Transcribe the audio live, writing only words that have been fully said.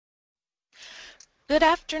Good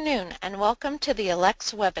afternoon and welcome to the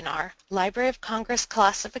ELECTS webinar, Library of Congress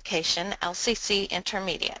Classification, LCC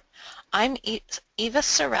Intermediate. I'm Eva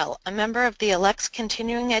Sorrell, a member of the ELECTS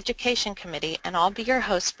Continuing Education Committee, and I'll be your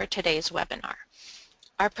host for today's webinar.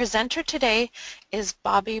 Our presenter today is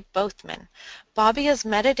Bobby Bothmann. Bobby is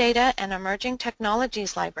Metadata and Emerging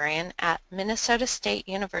Technologies Librarian at Minnesota State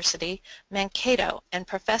University, Mankato, and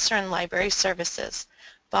Professor in Library Services.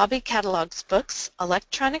 Bobby catalogs books,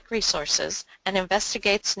 electronic resources, and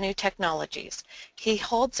investigates new technologies. He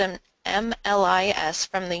holds an MLIS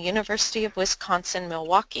from the University of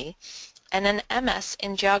Wisconsin-Milwaukee and an MS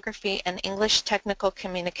in Geography and English Technical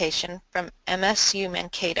Communication from MSU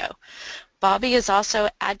Mankato. Bobby is also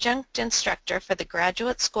adjunct instructor for the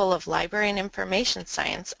Graduate School of Library and Information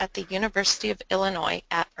Science at the University of Illinois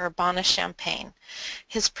at Urbana-Champaign.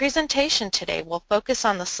 His presentation today will focus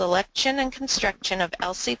on the selection and construction of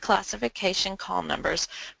LC classification call numbers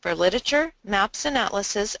for literature, maps and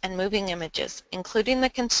atlases, and moving images, including the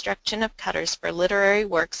construction of cutters for literary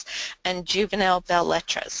works and juvenile belle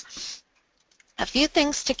lettres. A few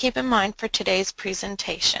things to keep in mind for today's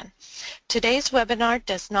presentation. Today's webinar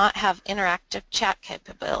does not have interactive chat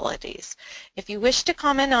capabilities. If you wish to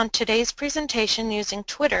comment on today's presentation using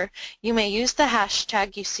Twitter, you may use the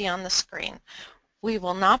hashtag you see on the screen. We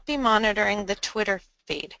will not be monitoring the Twitter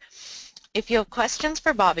feed. If you have questions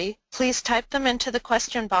for Bobby, please type them into the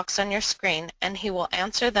question box on your screen and he will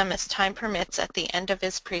answer them as time permits at the end of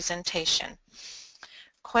his presentation.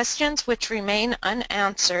 Questions which remain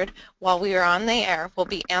unanswered while we are on the air will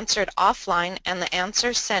be answered offline and the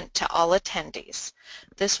answers sent to all attendees.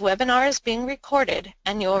 This webinar is being recorded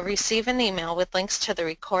and you will receive an email with links to the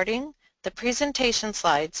recording, the presentation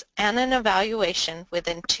slides, and an evaluation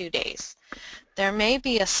within 2 days. There may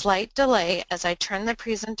be a slight delay as I turn the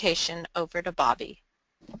presentation over to Bobby.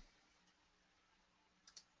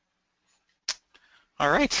 All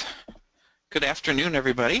right. Good afternoon,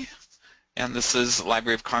 everybody. And this is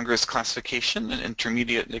Library of Congress Classification and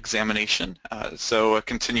Intermediate Examination. So a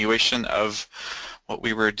continuation of what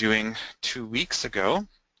we were doing 2 weeks ago.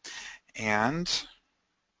 And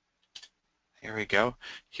here we go.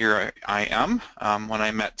 Here I am when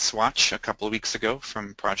I met Swatch a couple of weeks ago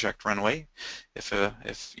from Project Runway,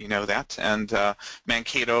 if you know that. And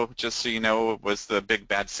Mankato, just so you know, was the big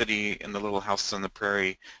bad city in the Little House on the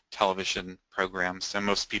Prairie television program. So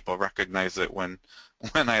most people recognize it when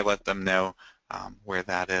I let them know where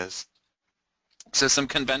that is. So some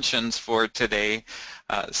conventions for today.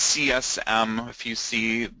 CSM, if you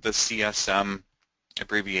see the CSM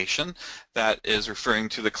abbreviation, that is referring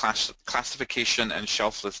to the Classification and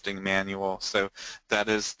Shelf Listing Manual. So that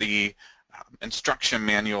is the instruction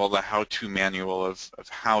manual, the how-to manual of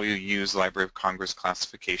how you use Library of Congress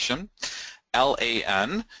classification.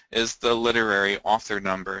 LAN is the literary author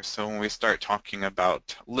number. So when we start talking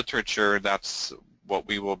about literature, that's what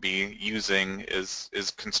we will be using is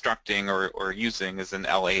constructing or using is an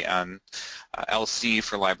LAN. LC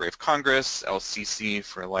for Library of Congress, LCC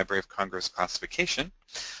for Library of Congress classification.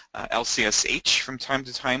 LCSH from time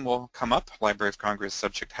to time will come up, Library of Congress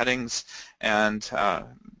subject headings, and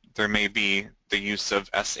there may be the use of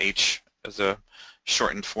SH as a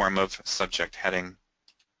shortened form of subject heading.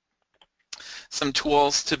 Some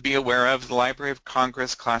tools to be aware of: the Library of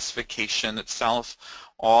Congress classification itself,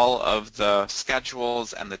 all of the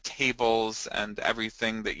schedules and the tables and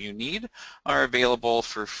everything that you need are available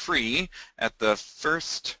for free at the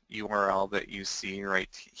first URL that you see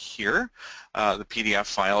right here, the PDF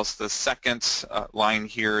files. The second line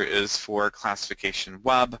here is for Classification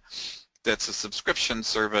Web. That's a subscription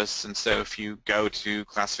service, and so if you go to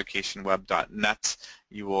classificationweb.net,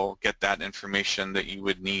 you will get that information that you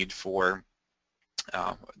would need for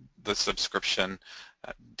the subscription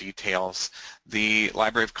details. The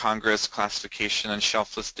Library of Congress Classification and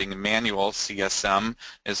Shelf Listing Manual, CSM,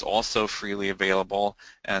 is also freely available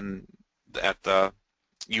and at the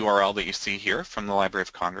URL that you see here from the Library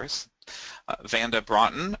of Congress. Vanda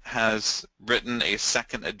Broughton has written a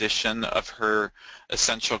second edition of her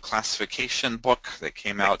Essential Classification book that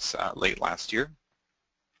came out late last year.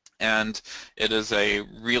 And it is a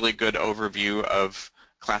really good overview of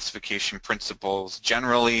classification principles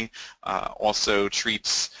generally, also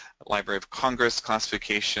treats Library of Congress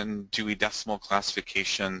classification, Dewey Decimal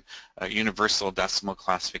classification, Universal Decimal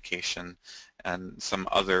classification, and some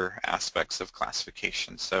other aspects of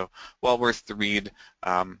classification. So well worth the read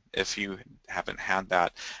if you haven't had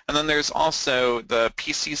that. And then there's also the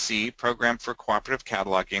PCC, Program for Cooperative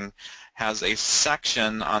Cataloging, has a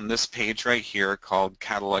section on this page right here called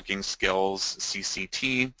Cataloging Skills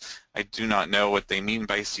CCT. I do not know what they mean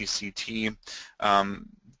by CCT.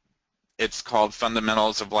 It's called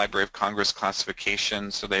Fundamentals of Library of Congress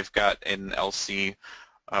Classification. So they've got an LC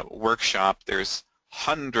workshop. There's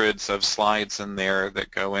hundreds of slides in there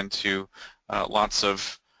that go into lots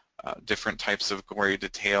of different types of gory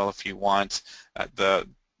detail if you want.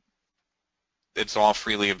 It's all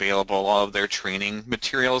freely available. All of their training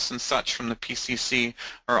materials and such from the PCC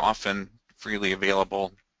are often freely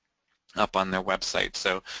available up on their website.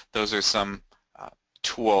 So those are some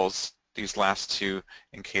tools, these last two,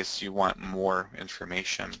 in case you want more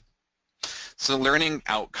information. So learning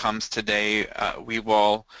outcomes today, we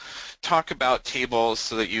will talk about tables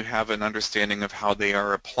so that you have an understanding of how they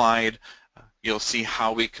are applied. You'll see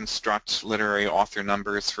how we construct literary author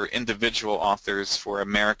numbers for individual authors for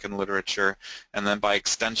American literature, and then by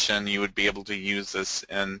extension you would be able to use this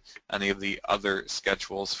in any of the other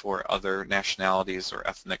schedules for other nationalities or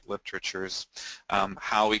ethnic literatures.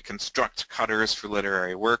 How we construct cutters for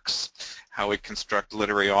literary works, how we construct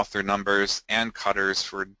literary author numbers and cutters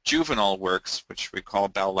for juvenile works, which we call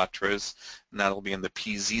belle lettres, and that'll be in the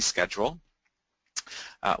PZ schedule.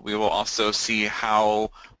 We will also see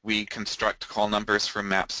how we construct call numbers for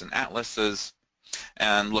maps and atlases,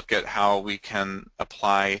 and look at how we can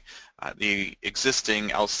apply the existing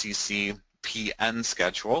LCC PN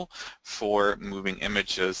schedule for moving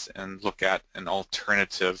images and look at an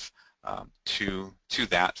alternative to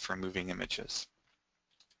that for moving images.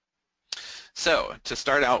 So to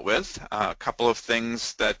start out with, a couple of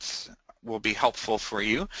things that will be helpful for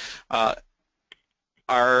you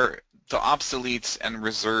are the obsolete and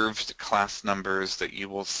reserved class numbers that you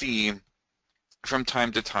will see from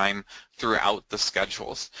time to time throughout the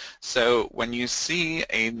schedules. So when you see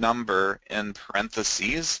a number in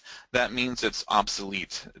parentheses, that means it's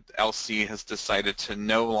obsolete. LC has decided to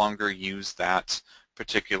no longer use that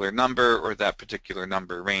particular number or that particular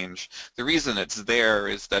number range. The reason it's there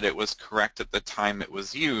is that it was correct at the time it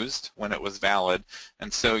was used when it was valid,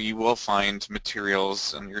 and so you will find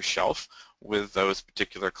materials on your shelf with those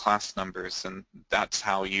particular class numbers, and that's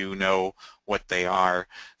how you know what they are.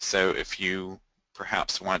 So if you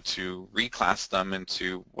perhaps want to reclass them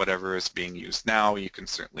into whatever is being used now, you can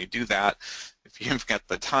certainly do that if you've got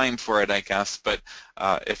the time for it, I guess. But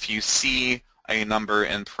if you see a number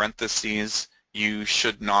in parentheses, you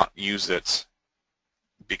should not use it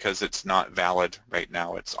because it's not valid right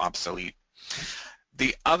now, it's obsolete.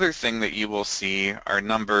 The other thing that you will see are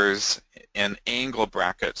numbers in angle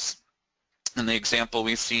brackets. And the example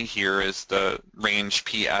we see here is the range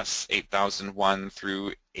PS 8001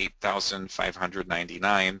 through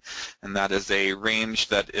 8599, and that is a range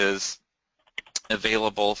that is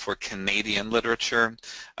available for Canadian literature.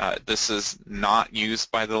 This is not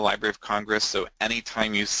used by the Library of Congress, so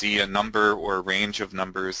anytime you see a number or a range of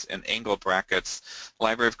numbers in angle brackets,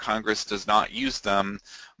 Library of Congress does not use them,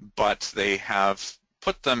 but they have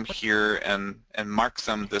put them here and mark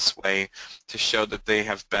them this way to show that they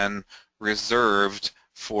have been reserved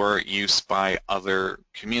for use by other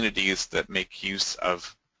communities that make use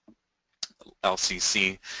of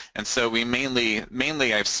LCC. And so we mainly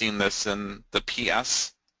I've seen this in the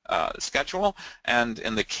PS schedule and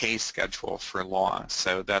in the K schedule for law.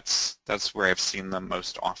 So that's where I've seen them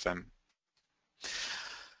most often.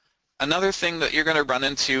 Another thing that you're going to run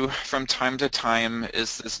into from time to time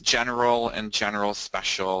is this general and general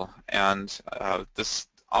special, and this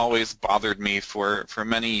always bothered me for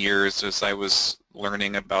many years as I was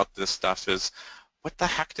learning about this stuff is, what the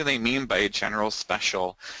heck do they mean by general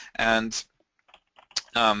special? And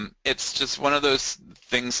it's just one of those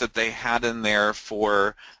things that they had in there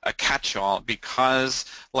for a catch-all, because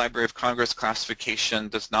Library of Congress classification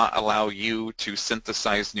does not allow you to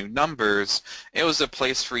synthesize new numbers. It was a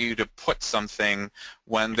place for you to put something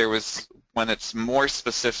when it's more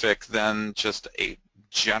specific than just a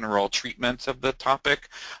general treatment of the topic,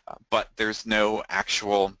 but there's no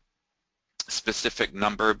actual specific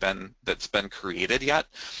number that's been created yet,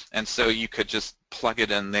 and so you could just plug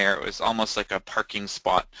it in there. It was almost like a parking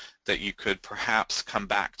spot that you could perhaps come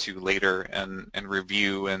back to later and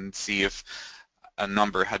review and see if a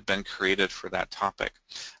number had been created for that topic.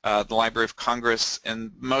 The Library of Congress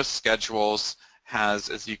in most schedules has,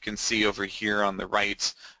 as you can see over here on the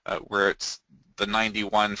right, where it's the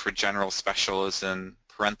 91 for general special is in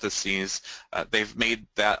parentheses. They've made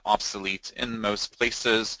that obsolete in most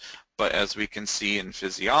places, but as we can see in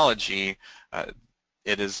physiology,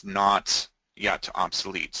 it is not yet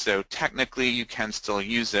obsolete. So technically you can still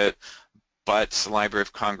use it, but the Library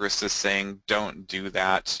of Congress is saying don't do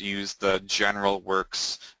that. Use the general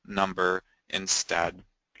works number instead.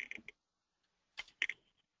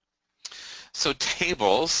 So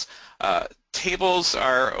tables. Tables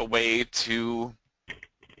are a way to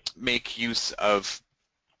make use of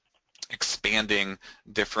expanding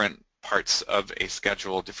different parts of a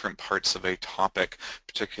schedule, different parts of a topic,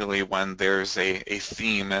 particularly when there's a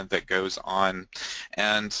theme that goes on.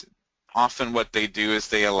 And often what they do is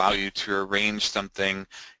they allow you to arrange something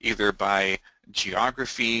either by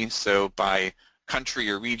geography, so by country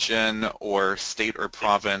or region, or state or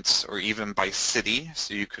province, or even by city,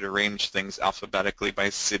 so you could arrange things alphabetically by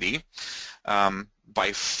city,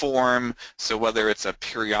 by form, so whether it's a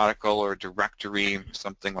periodical or directory,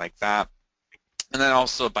 something like that, and then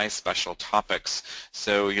also by special topics.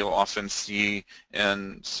 So you'll often see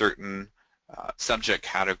in certain subject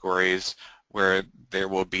categories where there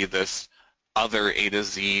will be this other A to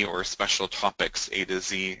Z or special topics A to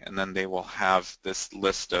Z, and then they will have this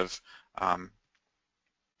list of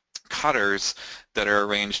cutters that are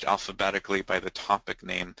arranged alphabetically by the topic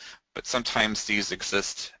name. But sometimes these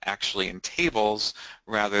exist actually in tables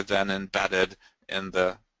rather than embedded in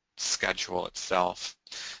the schedule itself.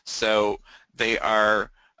 So they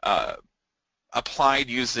are applied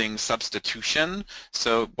using substitution.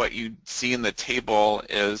 So what you see in the table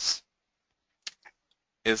is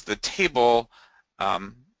the table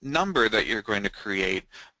number that you're going to create,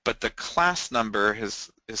 but the class number is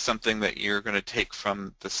something that you're going to take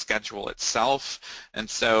from the schedule itself. And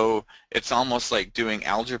so it's almost like doing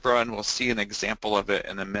algebra, and we'll see an example of it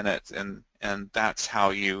in a minute, and that's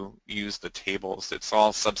how you use the tables. It's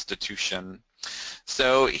all substitution.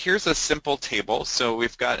 So here's a simple table. So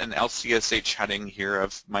we've got an LCSH heading here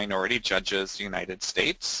of minority judges, United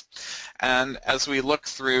States. And as we look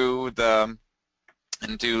through and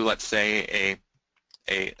do, let's say,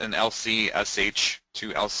 an LCSH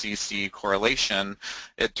to LCC correlation,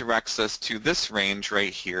 it directs us to this range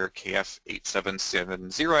right here,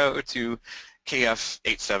 KF8770 to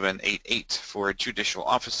KF8788 for judicial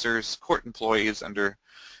officers, court employees under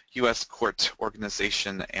U.S. court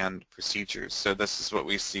organization and procedures. So this is what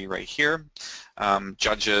we see right here.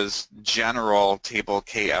 Judges general table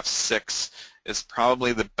KF6 is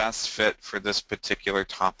probably the best fit for this particular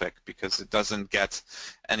topic because it doesn't get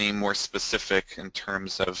any more specific in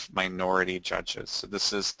terms of minority judges. So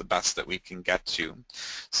this is the best that we can get to.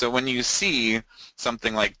 So when you see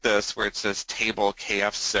something like this where it says table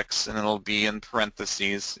KF6 and it'll be in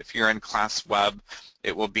parentheses, if you're in class web,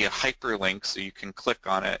 it will be a hyperlink so you can click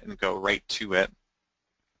on it and go right to it.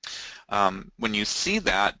 When you see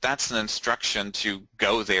that, that's an instruction to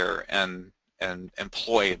go there and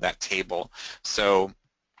employ that table. So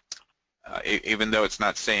even though it's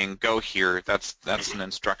not saying go here, that's an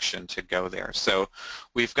instruction to go there. So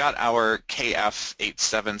we've got our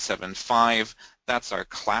KF8775. That's our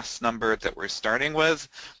class number that we're starting with,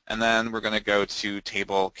 and then we're going to go to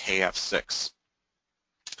table KF6.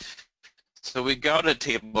 So we go to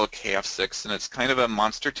table KF6, and it's kind of a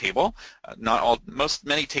monster table.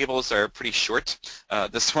 Many tables are pretty short.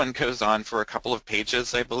 This one goes on for a couple of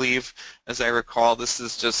pages, I believe. As I recall, this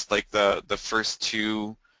is just like the first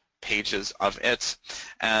 2 pages of it.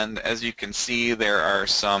 And as you can see, there are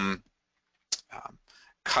some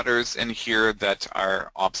cutters in here that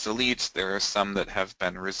are obsolete. There are some that have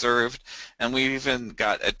been reserved, and we've even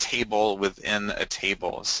got a table within a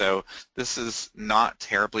table. So this is not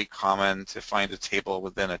terribly common to find a table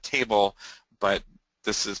within a table, but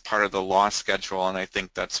this is part of the law schedule, and I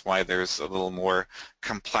think that's why there's a little more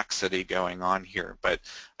complexity going on here. But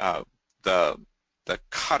the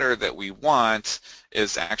cutter that we want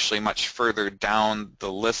is actually much further down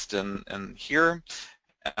the list in here.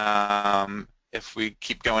 If we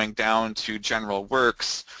keep going down to general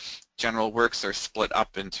works are split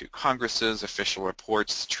up into congresses, official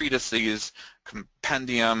reports, treatises,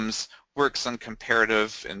 compendiums, works on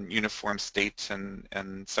comparative and uniform state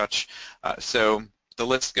and such. So the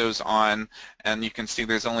list goes on, and you can see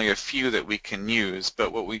there's only a few that we can use,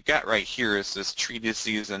 but what we get right here is this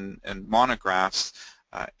treatises and monographs,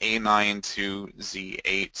 A9 to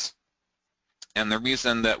Z8. And the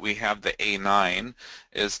reason that we have the A9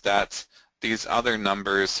 is that these other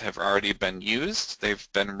numbers have already been used. They've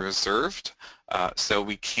been reserved, so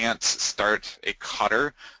we can't start a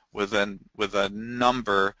cutter with a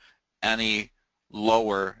number any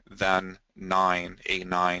lower than 9,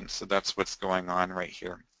 A9. So that's what's going on right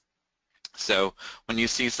here. So when you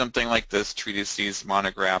see something like this, treatises,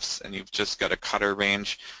 monographs, and you've just got a cutter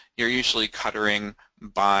range, you're usually cuttering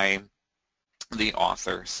by the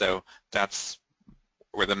author. So that's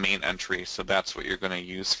or the main entry, so that's what you're going to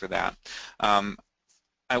use for that.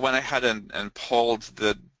 I went ahead and pulled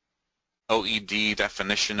the OED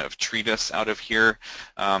definition of treatise out of here,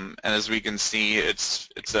 and as we can see,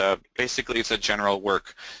 basically it's a general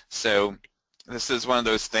work. So This is one of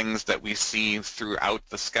those things that we see throughout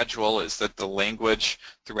the schedule, is that the language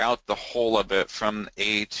throughout the whole of it from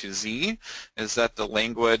A to Z is that the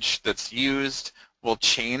language that's used will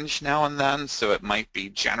change now and then. So it might be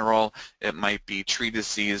general, it might be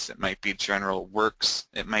treatises, it might be general works,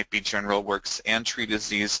 it might be general works and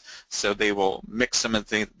treatises. So they will mix some of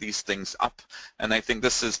these things up. And I think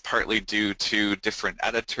this is partly due to different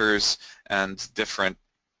editors and different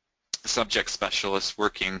subject specialists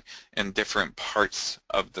working in different parts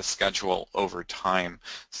of the schedule over time.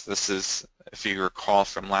 So this is, if you recall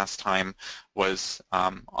from last time, was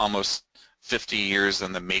almost 50 years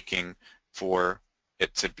in the making for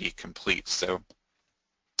it to be complete. So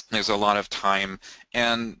there's a lot of time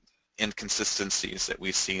and inconsistencies that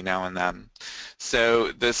we see now and then.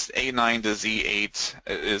 So this A9 to Z8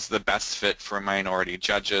 is the best fit for minority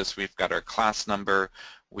judges. We've got our class number.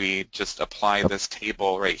 We just apply this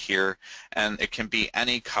table right here, and it can be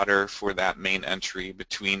any cutter for that main entry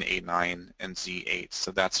between A9 and Z8.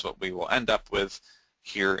 So that's what we will end up with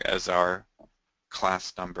here as our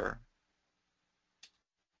class number.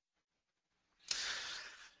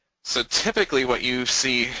 So typically what you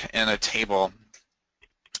see in a table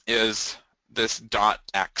is this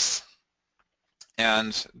 .x.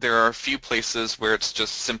 And there are a few places where it's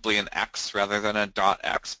just simply an X rather than a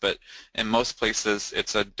 .x, but in most places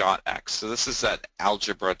it's a .x. So this is that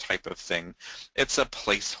algebra type of thing. It's a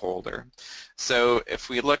placeholder. So if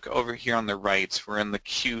we look over here on the right, we're in the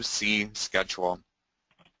QC schedule,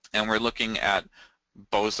 and we're looking at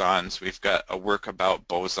bosons. We've got a work about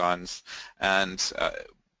bosons, and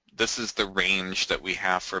this is the range that we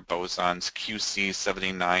have for bosons, QC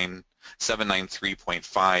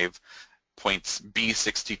 793.5. points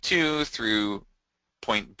B62 through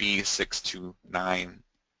point B629. And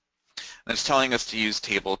it's telling us to use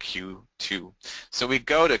table Q2. So we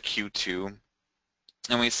go to Q2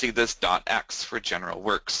 and we see this .x for general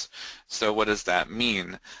works. So what does that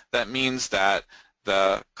mean? That means that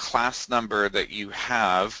the class number that you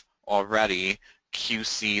have already,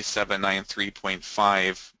 QC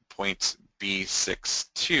 793.5 points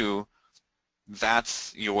B62,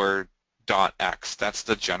 that's your .x, that's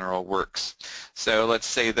the general works. So let's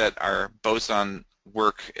say that our boson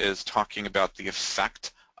work is talking about the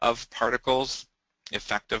effect of particles,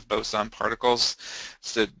 effective boson particles.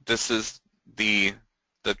 So this is the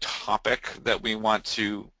topic that we want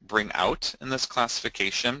to bring out in this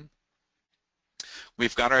classification.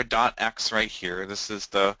 We've got our .x right here. This is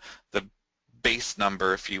the base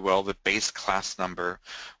number, if you will, the base class number.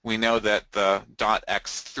 We know that the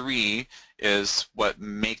 .x3 is what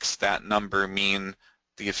makes that number mean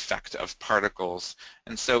the effect of particles.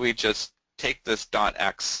 And so we just take this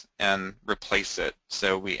 .x and replace it.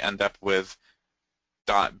 So we end up with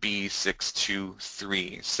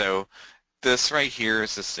 .b623. So this right here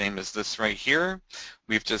is the same as this right here.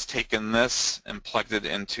 We've just taken this and plugged it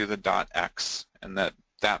into the .x, and that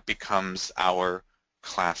becomes our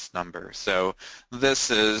class number. So this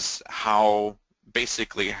is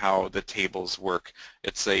basically how the tables work.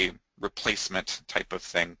 It's a replacement type of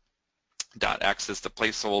thing. .x is the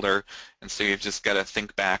placeholder, and so you've just got to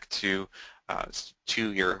think back to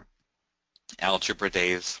your algebra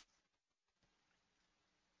days.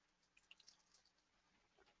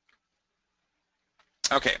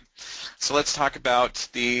 Okay, so let's talk about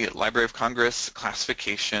the Library of Congress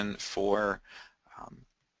classification for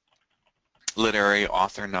literary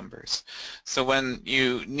author numbers. So when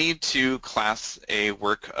you need to class a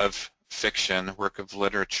work of fiction, work of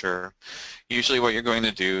literature, usually what you're going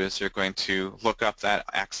to do is you're going to look up that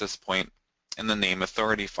access point in the name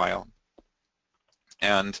authority file.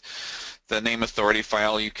 And the name authority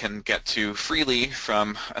file you can get to freely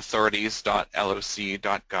from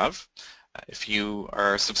authorities.loc.gov. If you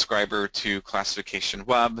are a subscriber to Classification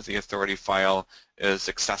Web, the authority file is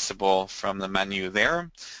accessible from the menu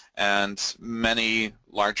there. And many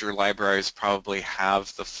larger libraries probably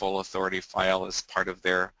have the full authority file as part of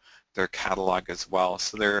their catalog as well.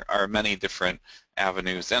 So there are many different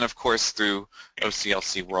avenues, and of course through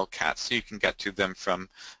OCLC WorldCat, so you can get to them from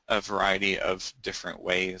a variety of different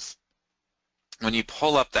ways. When you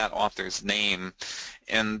pull up that author's name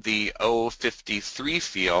in the 053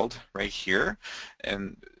 field right here,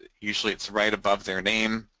 and usually it's right above their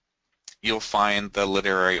name, you'll find the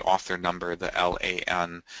literary author number, the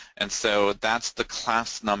LAN. And so that's the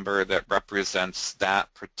class number that represents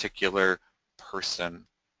that particular person.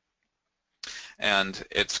 And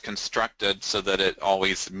it's constructed so that it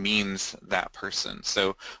always means that person.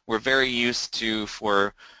 So we're very used to,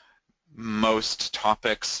 for most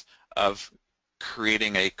topics, of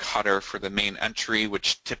creating a cutter for the main entry,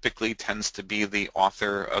 which typically tends to be the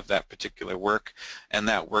author of that particular work, and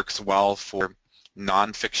that works well for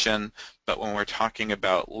nonfiction. But when we're talking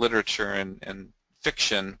about literature and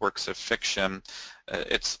fiction, works of fiction,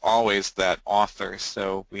 it's always that author,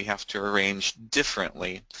 so we have to arrange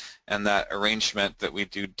differently, and that arrangement that we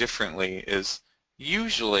do differently is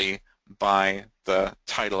usually by the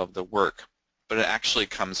title of the work, but it actually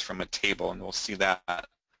comes from a table, and we'll see that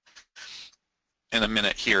in a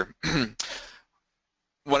minute here.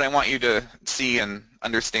 What I want you to see and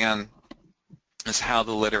understand is how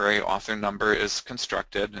the literary author number is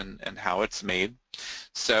constructed and how it's made.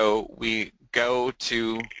 So we go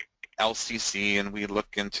to LCC and we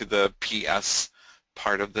look into the PS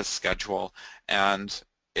part of the schedule, and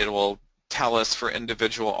it will tell us for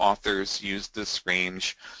individual authors use this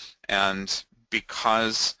range. And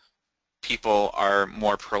because people are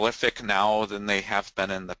more prolific now than they have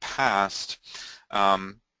been in the past,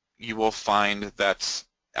 you will find that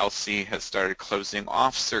LC has started closing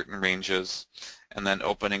off certain ranges and then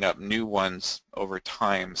opening up new ones over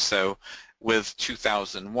time. So with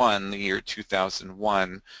 2001, the year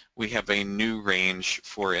 2001, we have a new range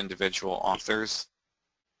for individual authors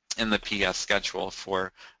in the PS schedule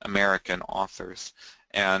for American authors,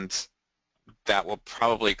 and that will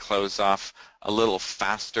probably close off a little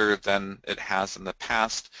faster than it has in the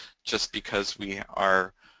past, just because we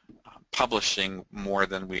are publishing more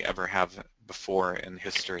than we ever have before in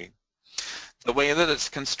history. The way that it's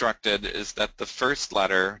constructed is that the first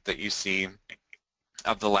letter that you see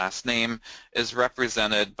of the last name is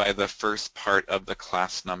represented by the first part of the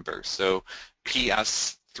class number. So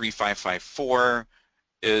PS 3554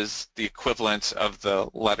 is the equivalent of the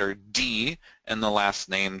letter D in the last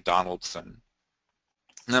name Donaldson.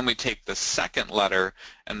 And then we take the second letter,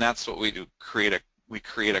 and that's what we do, we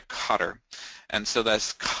create a cutter. And so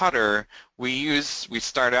this cutter, we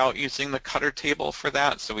start out using the cutter table for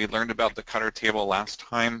that. So we learned about the cutter table last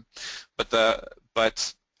time,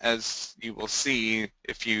 but as you will see,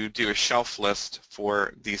 if you do a shelf list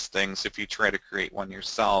for these things, if you try to create one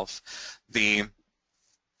yourself, the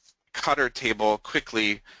cutter table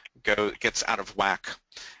quickly gets out of whack.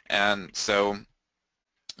 And so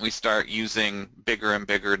we start using bigger and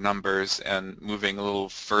bigger numbers and moving a little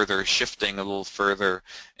further, shifting a little further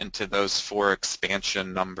into those 4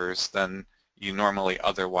 expansion numbers than you normally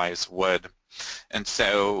otherwise would. And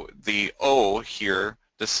so the O here,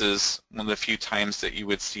 this is one of the few times that you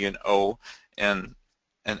would see an O in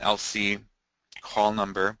an LC call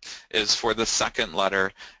number, is for the second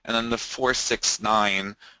letter. And then the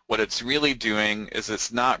 469, what it's really doing is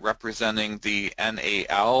it's not representing the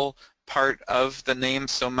NAL part of the name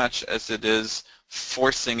so much as it is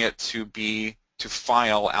forcing it to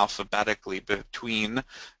file alphabetically between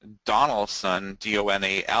Donaldson,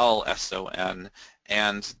 D-O-N-A-L-S-O-N,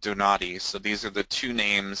 and Donati. So these are the 2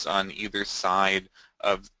 names on either side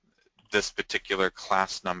of this particular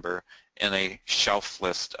class number in a shelf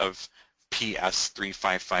list of PS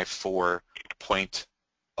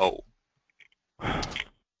 3554.0.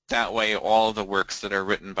 That way, all of the works that are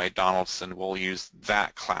written by Donaldson will use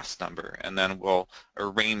that class number, and then we'll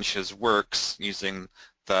arrange his works using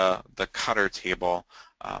the cutter table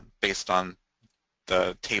based on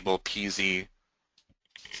the table PZ40.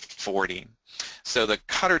 So the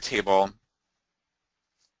cutter table,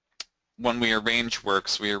 when we arrange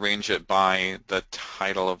works, we arrange it by the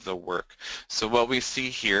title of the work. So what we see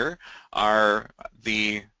here are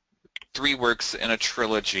the 3 works in a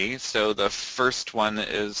trilogy. So the first one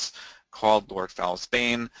is called Lord Fowle's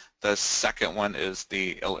Bane, the second one is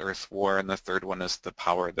the Ill-Earth War, and the third one is The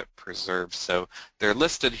Power That Preserves. So they're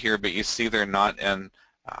listed here, but you see they're not in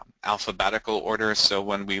alphabetical order. So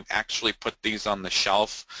when we actually put these on the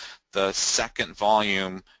shelf, the second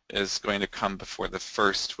volume is going to come before the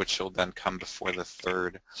first, which will then come before the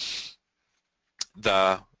third.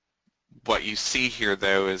 What you see here,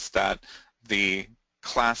 though, is that the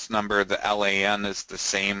class number, the LAN, is the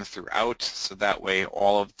same throughout, so that way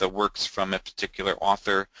all of the works from a particular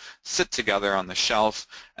author sit together on the shelf,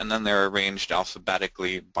 and then they're arranged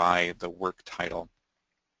alphabetically by the work title.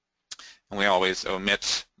 And we always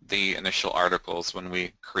omit the initial articles when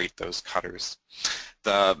we create those cutters.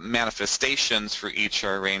 The manifestations for each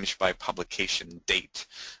are arranged by publication date.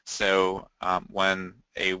 So when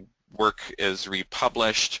a work is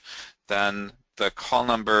republished, then the call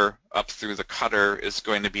number up through the cutter is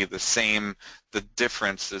going to be the same. The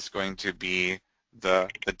difference is going to be the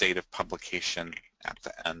date of publication at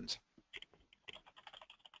the end.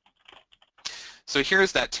 So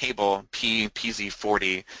here's that table,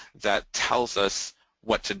 PZ40, that tells us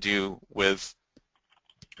what to do with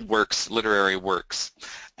works, literary works.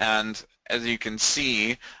 And as you can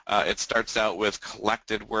see, it starts out with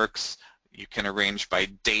collected works. You can arrange by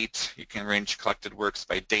date. You can arrange collected works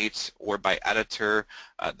by date or by editor.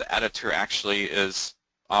 The editor actually is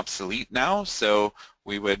obsolete now, so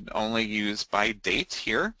we would only use by date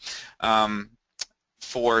here.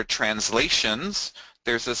 For translations,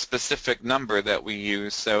 there's a specific number that we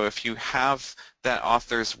use. So if you have that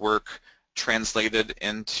author's work translated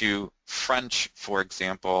into French, for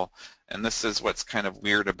example, and this is what's kind of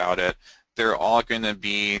weird about it, they're all going to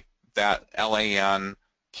be that LAN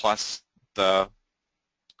plus the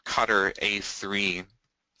cutter A3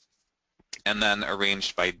 and then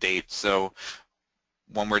arranged by date. So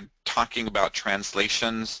when we're talking about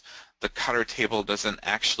translations, the cutter table doesn't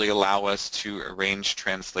actually allow us to arrange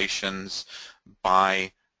translations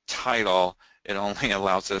by title. It only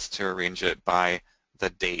allows us to arrange it by the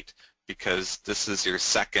date, because this is your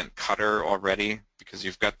second cutter already, because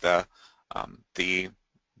you've got the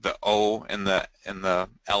O in the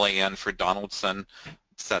LAN for Donaldson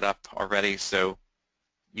set up already, so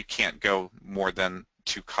you can't go more than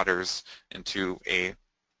 2 cutters into a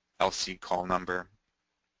LC call number.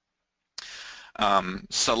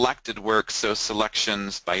 Selected works, so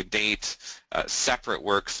selections by date, separate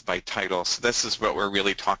works by title. So this is what we're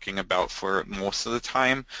really talking about for most of the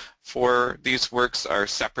time. For these works are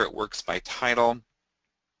separate works by title,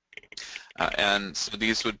 and so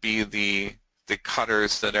these would be the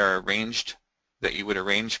cutters that are arranged, that you would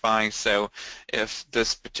arrange by. So if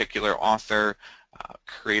this particular author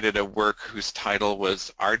created a work whose title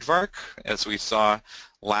was Aardvark, as we saw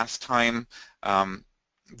last time,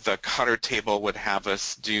 the cutter table would have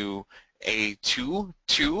us do A2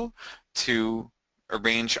 to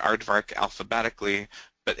arrange Aardvark alphabetically,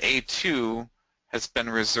 but A2 has been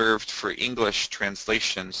reserved for English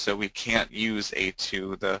translation, so we can't use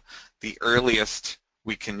A2. The earliest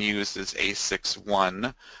we can use is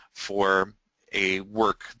A61 for a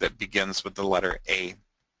work that begins with the letter A.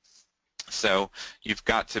 So you've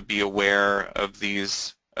got to be aware of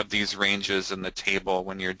these ranges in the table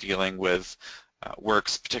when you're dealing with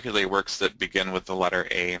works, particularly works that begin with the letter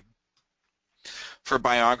A. For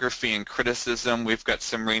biography and criticism, we've got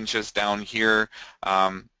some ranges down here.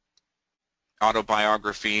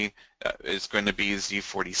 Autobiography is going to be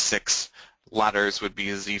Z46, letters would be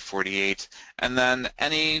Z48, and then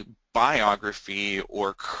any biography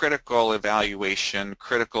or critical evaluation,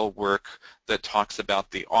 critical work that talks about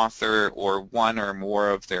the author or one or more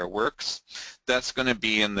of their works, that's going to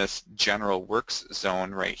be in this general works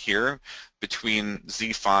zone right here between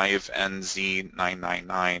Z5 and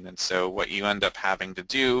Z999. And so what you end up having to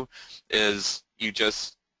do is you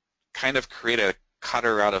just kind of create a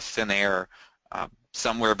cutter out of thin air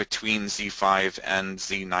somewhere between Z5 and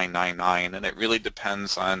Z999, and it really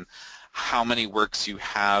depends on how many works you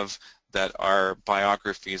have that are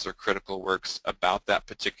biographies or critical works about that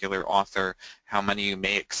particular author, how many you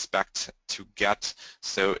may expect to get.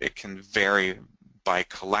 So it can vary by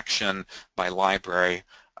collection, by library,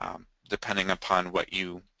 depending upon what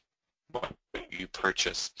you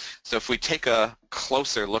purchase. So if we take a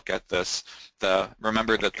closer look at this,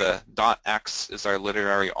 remember that the .x is our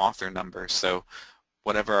literary author number. So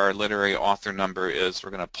whatever our literary author number is, we're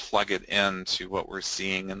going to plug it into what we're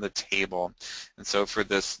seeing in the table. And so for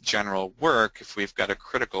this general work, if we've got a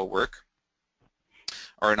critical work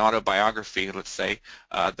or an autobiography, let's say,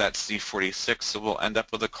 that's Z46, so we'll end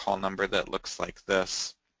up with a call number that looks like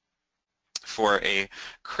this. For a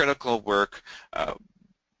critical work,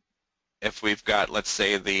 if we've got, let's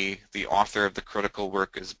say, the author of the critical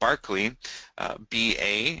work is Barclay,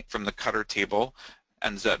 BA from the cutter table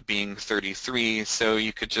ends up being 33, so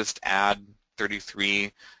you could just add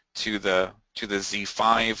 33 to the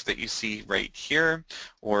Z5 that you see right here,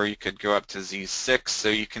 or you could go up to Z6, so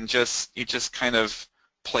you just kind of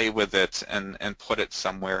play with it and put it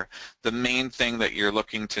somewhere. The main thing that you're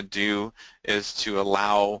looking to do is to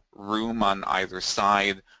allow room on either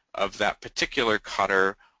side of that particular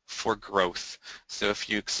cutter for growth. So if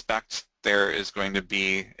you expect there is going to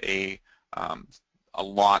be a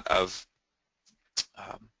lot of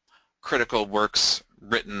critical works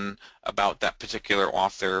written about that particular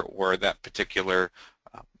author or that particular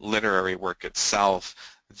literary work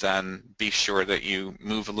itself, then be sure that you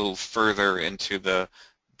move a little further into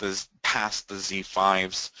past the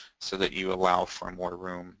Z5s so that you allow for more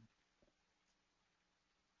room.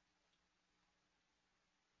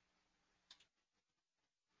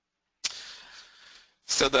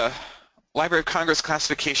 So the Library of Congress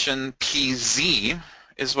classification PZ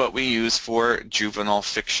is what we use for juvenile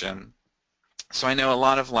fiction. So I know a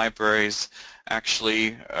lot of libraries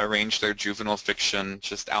actually arrange their juvenile fiction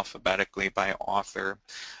just alphabetically by author.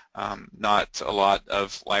 Not a lot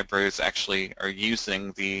of libraries actually are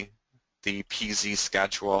using the PZ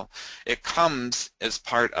schedule. It comes as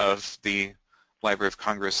part of the Library of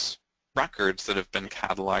Congress records that have been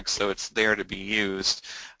cataloged, so it's there to be used.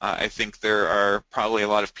 I think there are probably a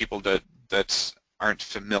lot of people that aren't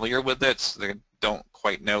familiar with it, so they don't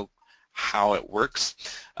quite know how it works.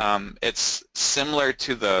 It's similar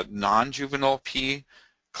to the non-juvenile P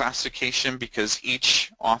classification because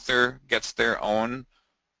each author gets their own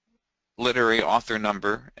literary author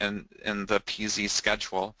number in the PZ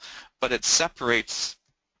schedule, but it separates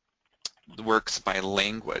the works by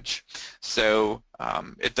language. So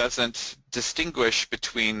it doesn't distinguish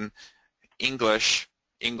between English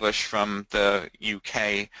from the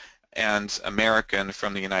UK and American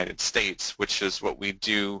from the United States, which is what we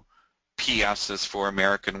do. PS is for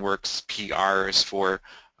American works, PR is for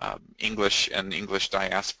English and English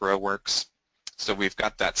diaspora works. So we've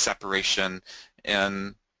got that separation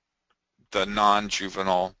in the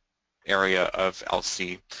non-juvenile area of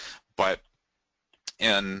LC, but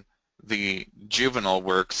in the juvenile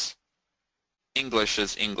works, English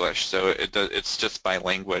is English, so it's just by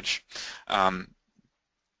language. And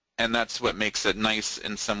that's what makes it nice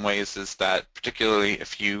in some ways, is that particularly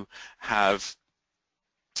if you have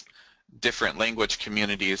different language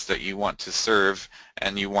communities that you want to serve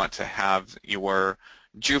and you want to have your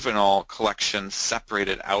juvenile collections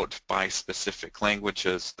separated out by specific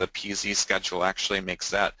languages, the PZ schedule actually makes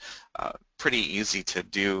that pretty easy to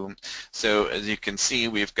do. So as you can see,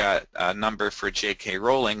 we've got a number for J.K.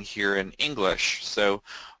 Rowling here in English. So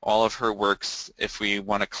all of her works, if we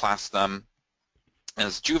want to class them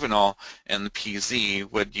as juvenile in the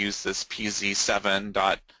PZ, would use this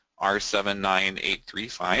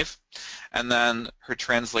PZ7.R79835, and then her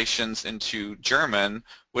translations into German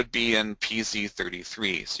would be in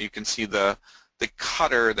PZ33. So you can see the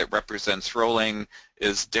cutter that represents Rowling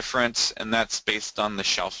is different, and that's based on the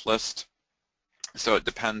shelf list. So it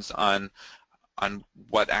depends on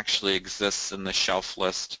what actually exists in the shelf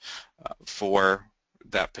list for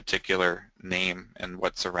that particular name and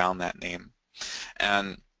what's around that name.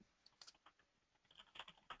 And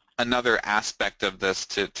another aspect of this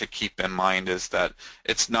to keep in mind is that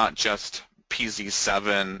it's not just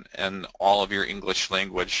PZ7 and all of your English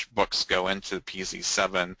language books go into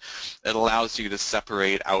PZ7. It allows you to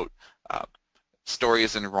separate out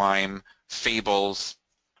stories in rhyme, fables.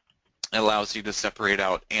 It allows you to separate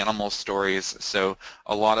out animal stories. So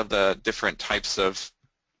a lot of the different types of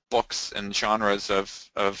books and genres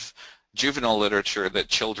of juvenile literature that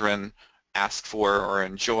children ask for or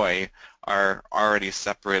enjoy are already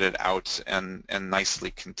separated out and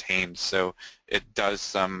nicely contained. So it does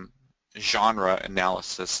some genre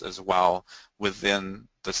analysis as well within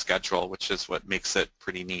the schedule, which is what makes it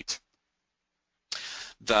pretty neat.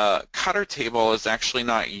 The cutter table is actually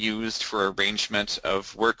not used for arrangement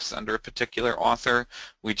of works under a particular author.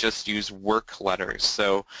 We just use work letters.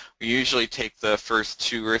 So we usually take the first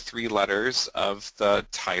 2 or 3 letters of the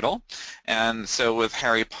title. And so with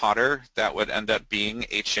Harry Potter, that would end up being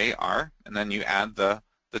H-A-R, and then you add the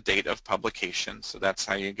date of publication. So that's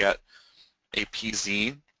how you get a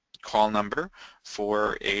PZ call number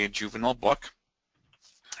for a juvenile book.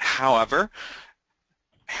 However,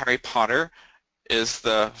 Harry Potter is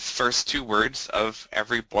the first 2 words of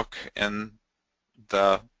every book in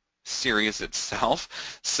the series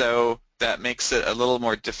itself, so that makes it a little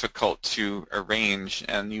more difficult to arrange,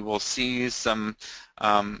 and you will see some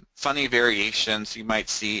funny variations. You might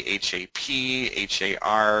see H-A-P,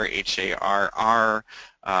 H-A-R, H-A-R-R,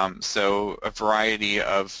 so a variety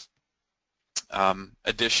of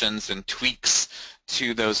additions and tweaks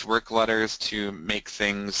to those work letters to make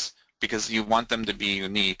things, because you want them to be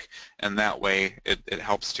unique, and that way it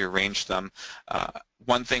helps to arrange them.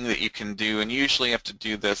 One thing that you can do, and you usually have to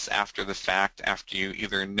do this after the fact, after you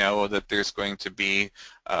either know that there's going to be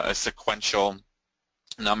a sequential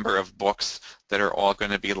number of books that are all going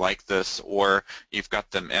to be like this, or you've got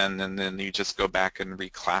them in and then you just go back and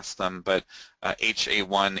reclass them, but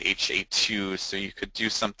HA1, HA2, so you could do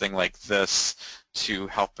something like this to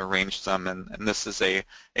help arrange them, and this is a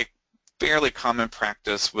fairly common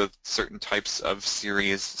practice with certain types of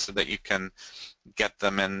series so that you can get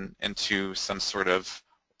them into some sort of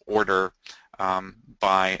order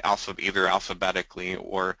by either alphabetically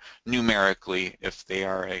or numerically if they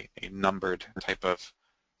are a numbered type of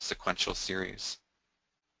sequential series.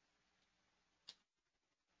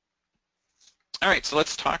 All right, so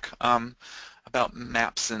let's talk about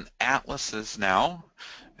maps and atlases now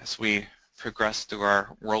as we progress through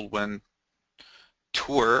our whirlwind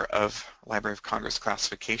tour of Library of Congress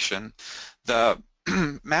classification. The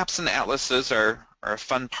maps and atlases are are a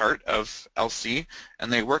fun part of LC,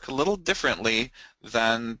 and they work a little differently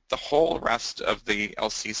than the whole rest of the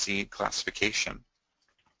LCC classification.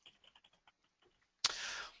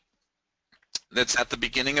 That's at the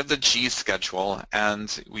beginning of the G schedule,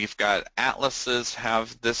 and we've got atlases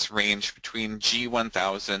have this range between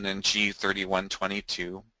G1000 and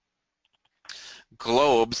G3122.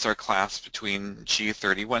 Globes are classed between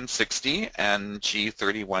G3160 and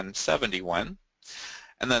G3171.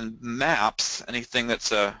 And then maps, anything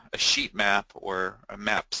that's a sheet map or a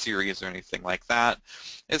map series or anything like that,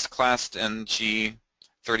 is classed in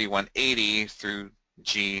G3180 through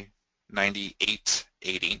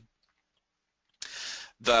G9880.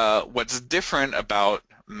 What's different about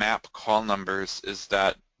map call numbers is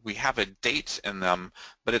that we have a date in them,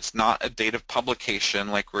 but it's not a date of publication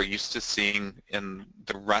like we're used to seeing in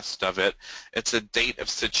the rest of it. It's a date of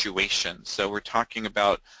situation. So we're talking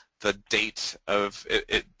about the date of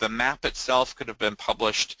it. The map itself could have been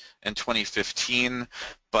published in 2015,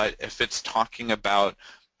 but if it's talking about,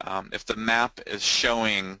 if the map is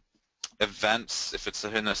showing events, if it's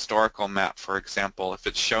an historical map, for example, if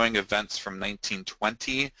it's showing events from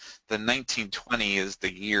 1920, then 1920 is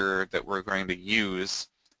the year that we're going to use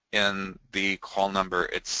in the call number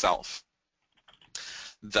itself.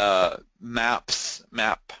 The map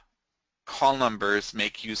call numbers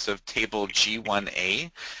make use of table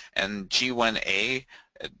G1A, and G1A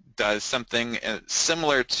does something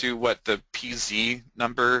similar to what the PZ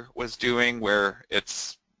number was doing, where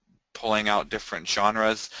it's pulling out different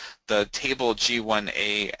genres. The table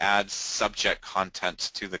G1A adds subject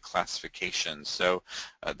content to the classification. So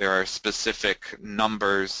there are specific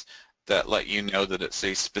numbers that let you know that it's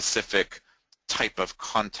a specific type of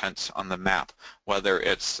content on the map, whether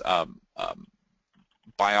it's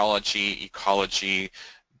biology, ecology,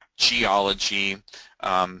 geology.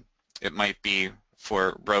 It might be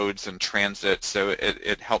for roads and transit, so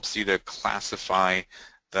it helps you to classify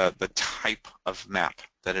the type of map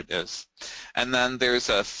that it is. And then there's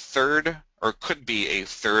a third, or could be a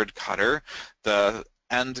third cutter. The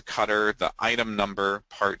end cutter, the item number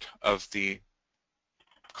part of the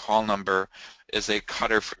call number, is a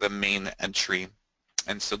cutter for the main entry.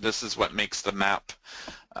 And so this is what makes the map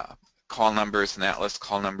call numbers and atlas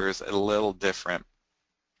call numbers a little different.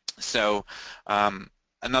 So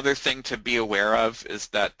another thing to be aware of is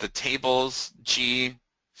that the tables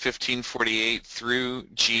G1548 through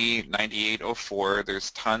G9804,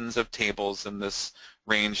 there's tons of tables in this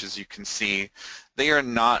range, as you can see. They are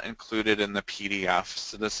not included in the PDF,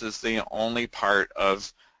 so this is the only part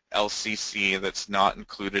of LCC that's not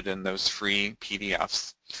included in those free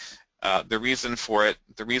PDFs. The reason for it,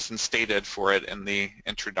 the reason stated for it in the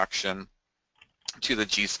introduction to the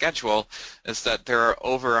G schedule is that there are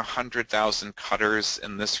over 100,000 cutters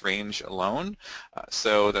in this range alone,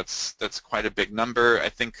 so that's quite a big number. I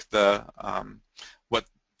think the what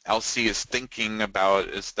LC is thinking about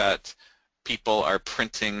is that people are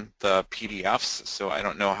printing the PDFs, so I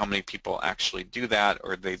don't know how many people actually do that,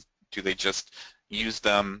 or do they just use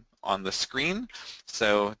them on the screen,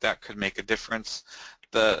 so that could make a difference.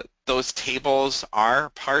 Those tables are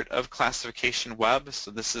part of Classification Web,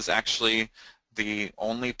 so this is actually the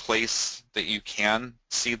only place that you can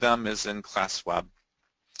see them is in Class Web.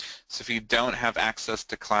 So if you don't have access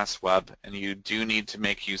to Class Web and you do need to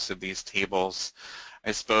make use of these tables,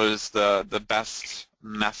 I suppose the best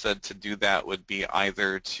method to do that would be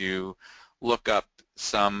either to look up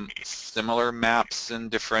some similar maps in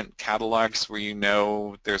different catalogs where you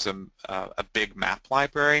know there's a big map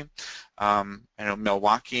library. I know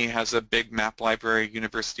Milwaukee has a big map library,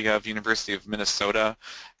 University of Minnesota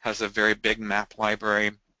has a very big map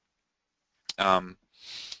library. Penn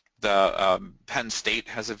State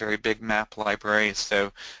has a very big map library,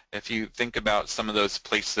 so if you think about some of those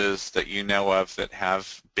places that you know of that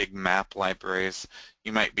have big map libraries,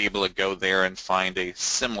 you might be able to go there and find a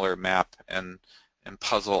similar map and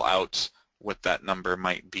puzzle out what that number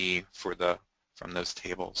might be from those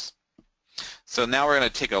tables. So now we're going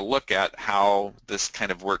to take a look at how this kind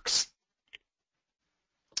of works.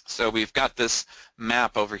 So we've got this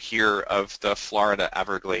map over here of the Florida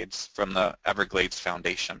Everglades from the Everglades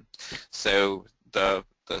Foundation. So the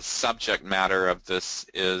subject matter of this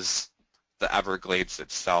is the Everglades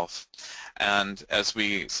itself. And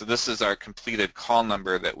so this is our completed call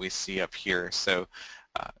number that we see up here. So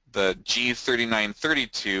the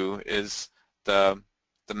G3932 is the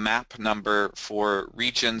map number for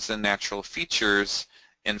regions and natural features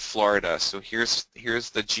in Florida. So here's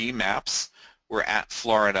the G maps. We're at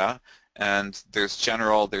Florida, and there's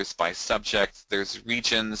general, there's by subject, there's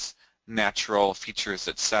regions, natural features,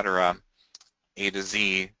 etc. A to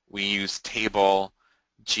Z. We use table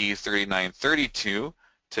G3932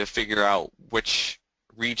 to figure out which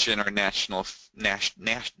region or natural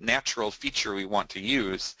feature we want to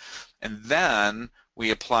use, and then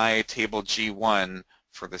we apply table G1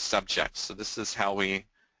 for the subject. So this is how we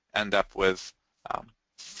end up with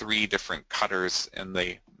 3 different cutters in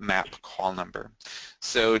the map call number.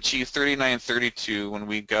 So G3932, when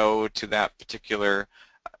we go to that particular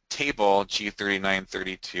table,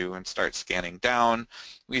 G3932, and start scanning down,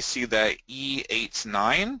 we see that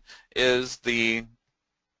E89 is the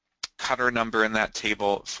cutter number in that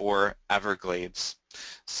table for Everglades.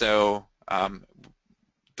 So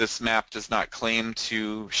this map does not claim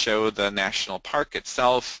to show the national park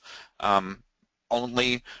itself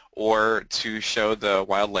only, or to show the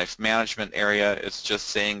wildlife management area. It's just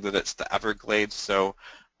saying that it's the Everglades, so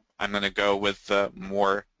I'm going to go with the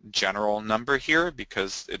more general number here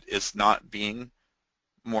because it is not being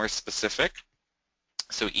more specific.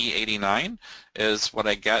 So E89 is what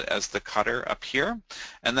I get as the cutter up here.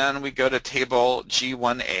 And then we go to table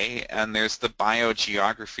G1A, and there's the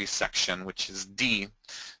biogeography section, which is D.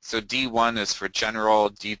 So D1 is for general,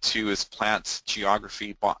 D2 is plants,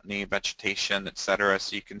 geography, botany, vegetation, etc.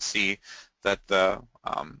 So you can see that the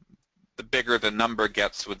bigger the number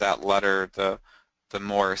gets with that letter, the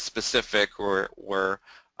more specific or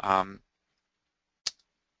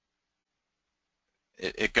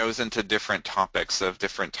it goes into different topics of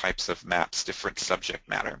different types of maps, different subject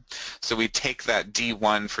matter. So we take that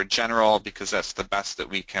D1 for general because that's the best that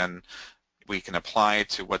we can apply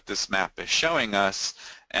to what this map is showing us,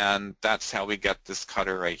 and that's how we get this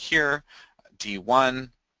cutter right here, D1.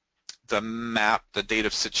 The map, the date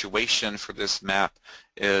of situation for this map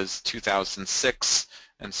is 2006,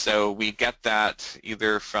 and so we get that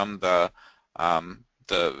either from the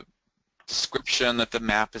description that the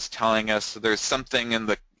map is telling us. So there's something in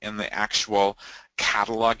the actual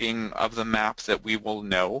cataloging of the map that we will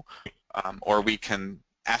know, or we can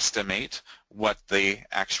estimate what the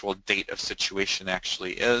actual date of situation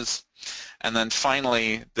actually is. And then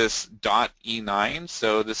finally this .E9,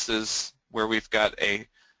 so this is where we've got a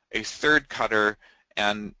third cutter,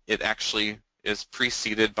 and it actually is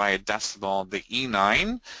preceded by a decimal. The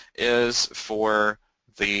E9 is for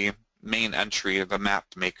the main entry of the map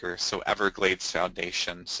maker, so Everglades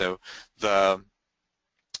Foundation. So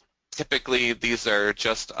typically these are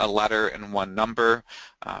just a letter and one number.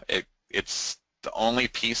 It's the only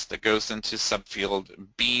piece that goes into subfield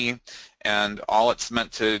B, and all it's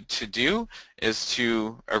meant to do is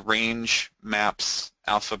to arrange maps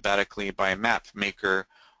alphabetically by map maker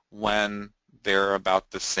when they're about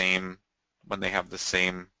the same, when they have the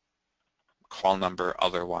same call number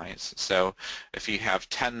otherwise. So if you have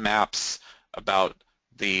 10 maps about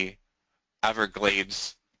the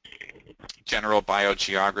Everglades general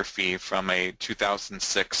biogeography from a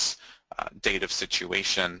 2006 date of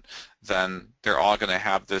situation, then they're all going to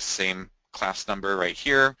have this same class number right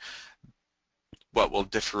here. What will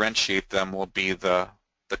differentiate them will be the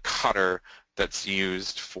cutter that's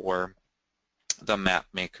used for the map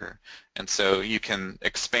maker. And so you can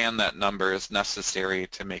expand that number as necessary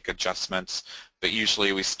to make adjustments, but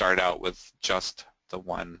usually we start out with just the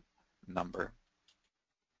one number.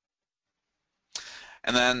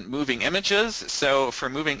 And then moving images. So for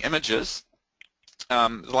moving images,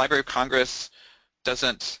 the Library of Congress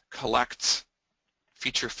doesn't collect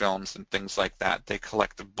feature films and things like that. They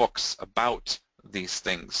collect the books about these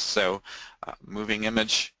things. So moving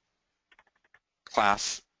image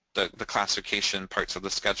class, the classification parts of the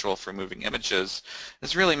schedule for moving images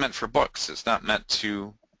is really meant for books. It's not meant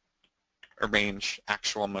to arrange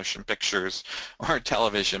actual motion pictures or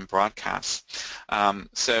television broadcasts.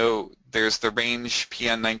 So there's the range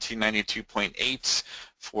PN 1992.8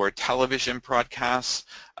 for television broadcasts.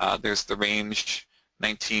 There's the range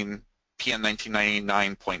PN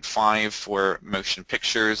 1999.5 for motion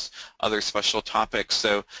pictures, other special topics.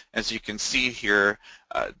 So as you can see here,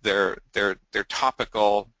 they're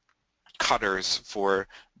topical cutters for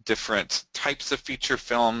different types of feature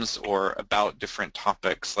films or about different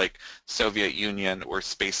topics like Soviet Union or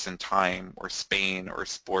space and time or Spain or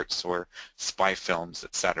sports or spy films,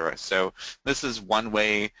 etc. So this is one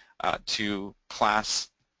way to class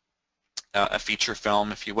a feature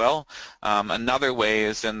film, if you will. Another way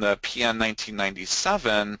is in the PN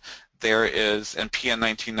 1997. There is, and PN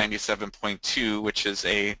 1997.2,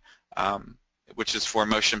 which is for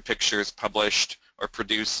motion pictures published or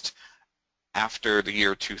produced after the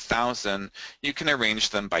year 2000, you can arrange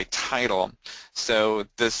them by title. So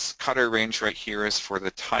this cutter range right here is for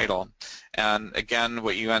the title. And again,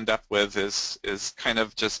 what you end up with is kind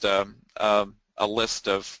of just a list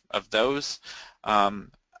of those.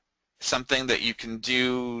 something that you can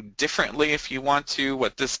do differently if you want to.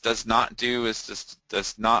 What this does not do is this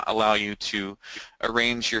does not allow you to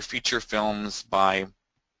arrange your feature films by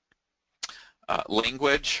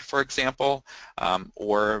language, for example,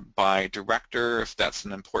 or by director if that's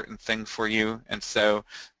an important thing for you. And so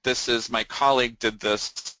this is, my colleague did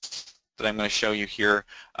this that I'm going to show you here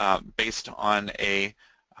based on a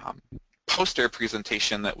poster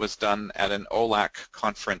presentation that was done at an OLAC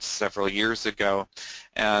conference several years ago,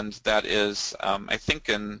 and that is, I think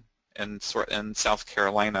in South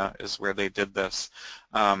Carolina is where they did this.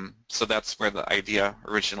 So that's where the idea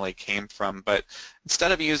originally came from. But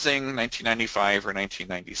instead of using 1995 or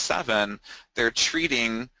 1997, they're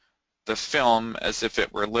treating the film as if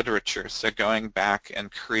it were literature. So going back and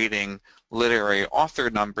creating literary author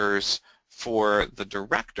numbers for the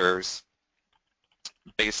directors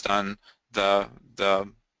based on the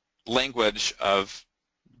language of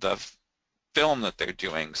the film that they're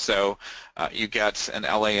doing. So you get an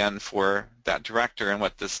LAN for that director, and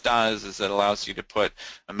what this does is it allows you to put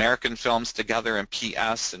American films together in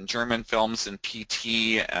PS and German films in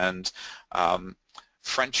PT and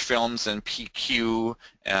French films in PQ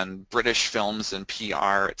and British films in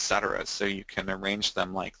PR, etc. So you can arrange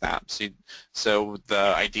them like that. So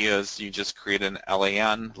the idea is you just create an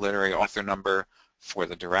LAN, literary author number, for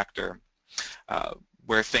the director.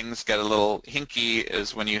 Where things get a little hinky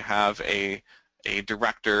is when you have a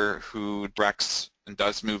director who directs and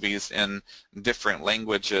does movies in different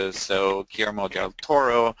languages. So Guillermo del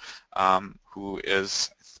Toro, who is,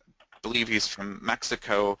 I believe he's from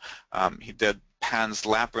Mexico, he did Pan's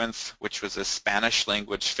Labyrinth, which was a Spanish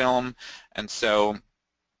language film, and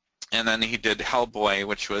then he did Hellboy,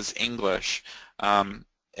 which was English.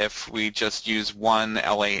 If we just use one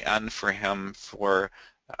LAN for him for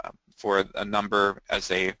a number as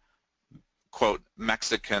a, quote,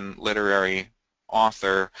 Mexican literary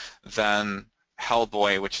author, then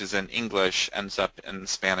Hellboy, which is in English, ends up in the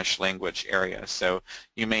Spanish language area. So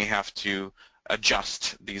you may have to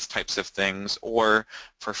adjust these types of things, or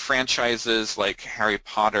for franchises like Harry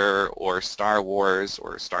Potter or Star Wars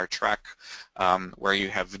or Star Trek, where you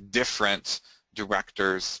have different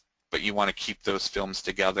directors but you want to keep those films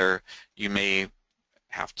together, you may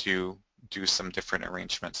have to do some different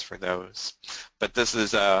arrangements for those. But this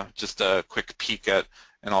is just a quick peek at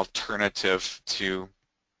an alternative to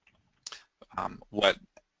what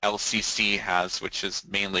LCC has, which is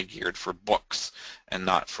mainly geared for books and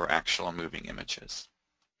not for actual moving images.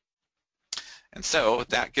 And so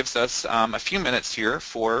that gives us a few minutes here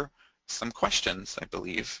for some questions, I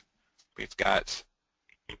believe. We've got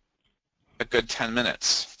a good 10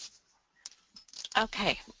 minutes.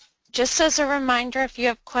 Okay. Just as a reminder, if you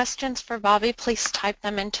have questions for Bobby, please type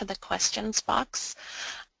them into the questions box.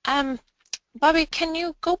 Bobby, can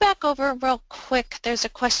you go back over real quick? There's a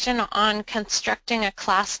question on constructing a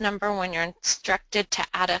class number when you're instructed to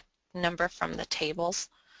add a number from the tables.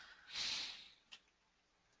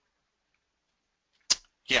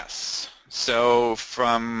 Yes. So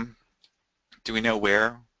from, do we know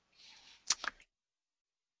where?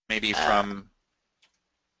 Maybe from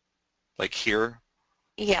like here?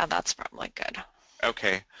 Yeah, that's probably good.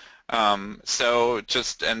 Okay. So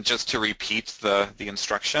just to repeat the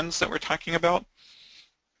instructions that we're talking about,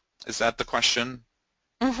 is that the question?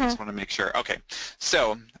 Mm-hmm. I just want to make sure. Okay.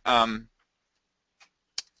 So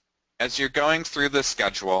as you're going through the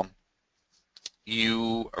schedule,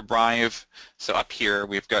 you arrive, so up here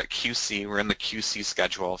we've got QC, we're in the QC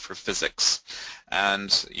schedule for physics,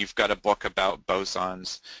 and you've got a book about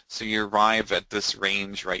bosons, so you arrive at this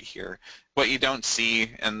range right here. What you don't see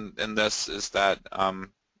in this is that I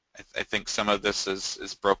think some of this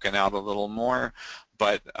is broken out a little more,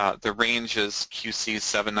 but the range is QC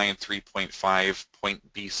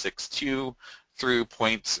 793.5.B62 through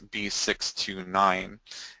point B629,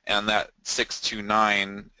 and that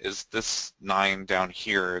 629 is this 9 down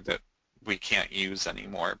here that we can't use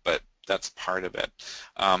anymore, but that's part of it.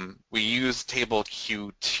 We use table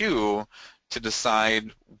Q2 to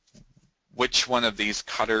decide which one of these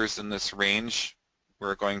cutters in this range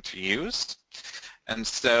we're going to use. And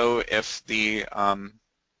so if the,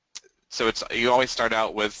 so it's, you always start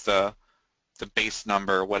out with the base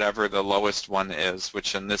number, whatever the lowest one is,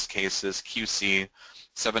 which in this case is QC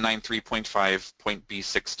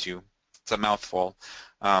 793.5.B62. It's a mouthful.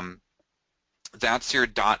 That's your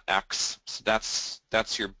 .x, so that's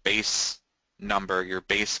your base number, your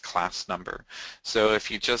base class number. So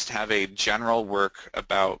if you just have a general work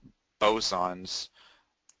about bosons,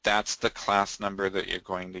 that's the class number that you're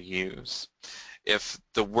going to use. If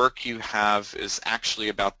the work you have is actually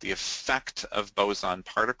about the effect of boson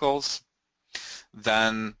particles,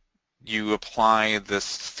 then you apply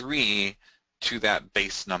this 3 to that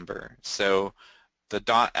base number. So the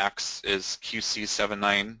dot X is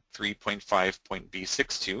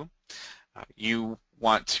QC793.5.B62. You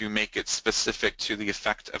want to make it specific to the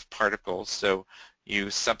effect of particles, so you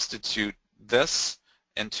substitute this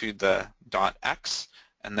into the dot X,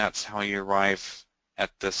 and that's how you arrive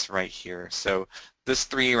at this right here. So this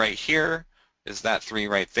 3 right here is that 3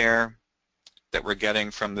 right there that we're getting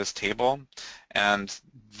from this table, and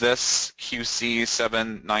this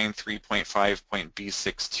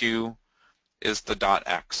QC793.5.B62 is the dot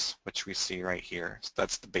X, which we see right here. So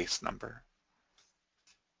that's the base number.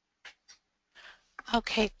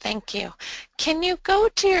 Okay, thank you. Can you go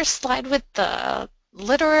to your slide with the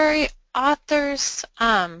literary authors?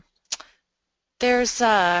 There's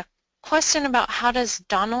a question about how does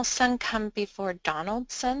Donaldson come before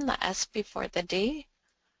Donaldson, the S before the D?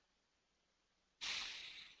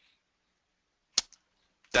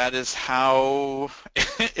 That is how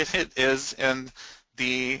it is in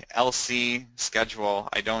the LC schedule.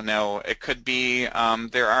 I don't know. It could be,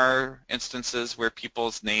 there are instances where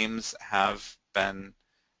people's names have been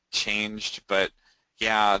changed, but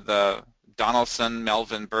yeah, the Donaldson,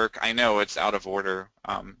 Melvin, Burke, I know it's out of order.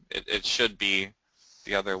 It should be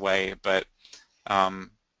the other way, but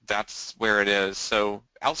that's where it is. So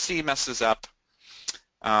LC messes up.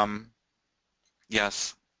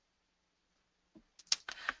 Yes.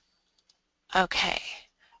 Okay.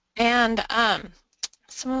 And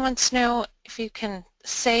someone wants to know if you can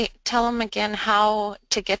tell them again how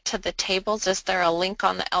to get to the tables. Is there a link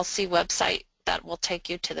on the LC website that will take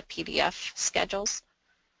you to the PDF schedules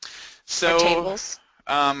or tables?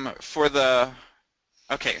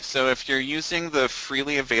 So if you're using the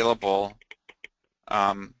freely available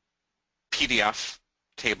PDF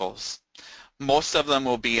tables, most of them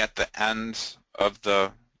will be at the end of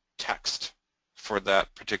the text for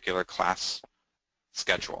that particular class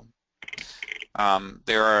schedule.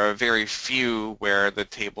 There are very few where the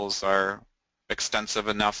tables are extensive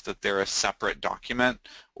enough that they're a separate document,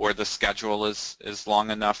 or the schedule is long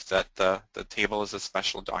enough that the table is a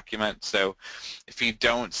special document. So if you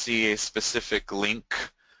don't see a specific link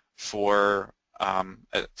for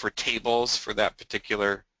tables for that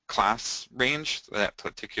particular class range, that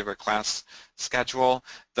particular class schedule,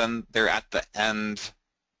 then they're at the end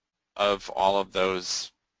of all of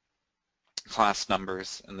those class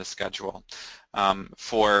numbers in the schedule.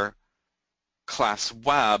 For class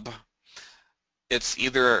web, it's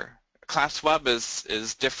either class web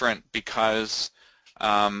is different because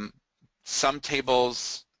some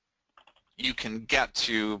tables you can get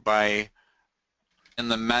to by in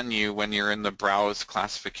the menu when you're in the browse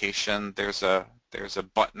classification. There's a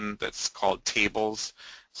button that's called tables,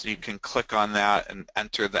 so you can click on that and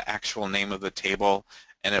enter the actual name of the table,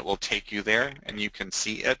 and it will take you there and you can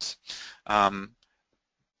see it.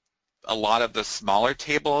 A lot of the smaller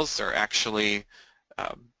tables are actually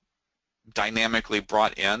dynamically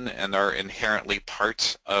brought in and are inherently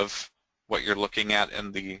part of what you're looking at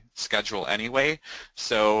in the schedule anyway.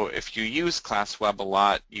 So if you use class web a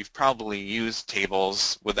lot, you've probably used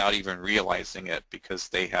tables without even realizing it because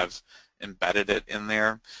they have embedded it in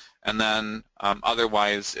there. And then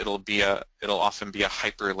otherwise it'll often be a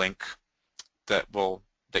hyperlink that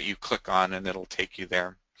you click on and it'll take you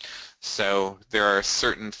there. So there are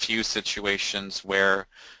certain few situations where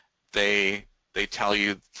they tell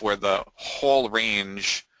you for the whole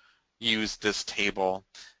range use this table,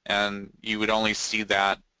 and you would only see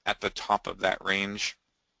that at the top of that range.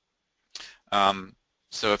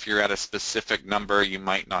 So if you're at a specific number, you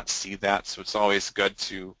might not see that, so it's always good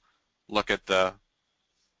to look at the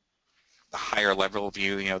higher level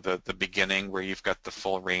view, the beginning where you've got the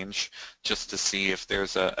full range, just to see if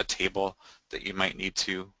there's a table that you might need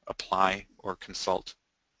to apply or consult.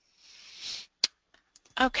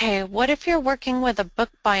 Okay, what if you're working with a book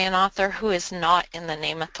by an author who is not in the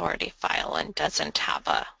name authority file and doesn't have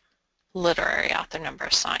a literary author number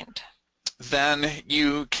assigned? Then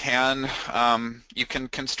you can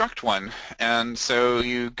construct one, and so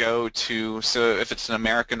you go to, so if it's an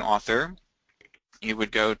American author, you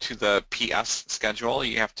would go to the PS schedule.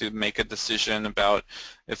 You have to make a decision about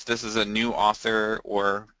if this is a new author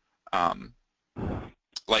or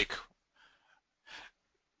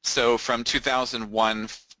so from 2001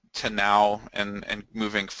 to now and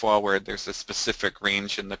moving forward, there's a specific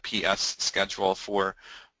range in the PS schedule for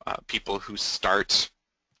people who start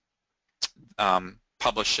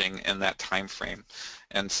publishing in that time frame.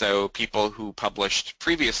 And so people who published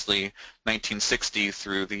previously 1960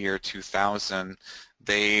 through the year 2000,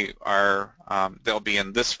 they'll be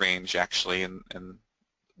in this range actually, in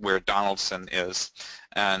where Donaldson is.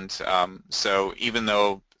 And so even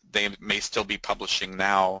though they may still be publishing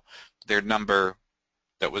now their number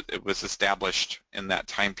that it was established in that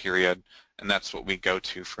time period, and that's what we go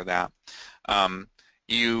to for that.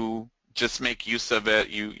 You just make use of it.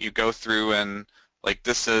 You go through and like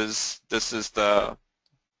this is the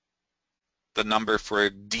number for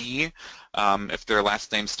D. If their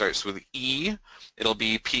last name starts with E, it'll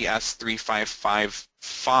be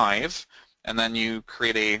PS3555, and then you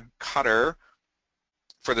create a cutter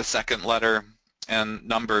for the second letter and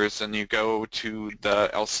numbers, and you go to the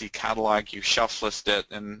LC catalog, you shelf list it,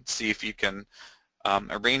 and see if you can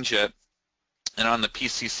arrange it. And on the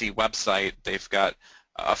PCC website, they've got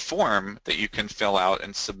a form that you can fill out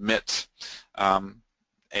and submit a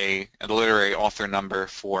literary author number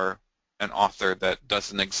for an author that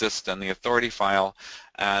doesn't exist in the authority file,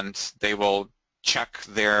 and they will check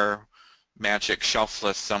their magic shelf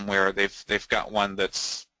list somewhere. They've got one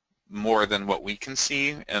that's more than what we can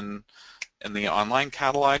see in the online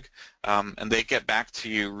catalog, and they get back to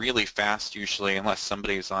you really fast usually, unless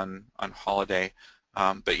somebody's on holiday,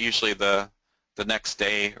 but usually the next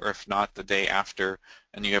day, or if not the day after,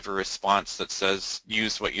 and you have a response that says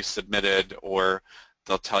use what you submitted, or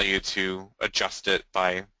they'll tell you to adjust it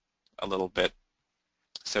by a little bit.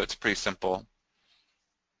 So it's pretty simple.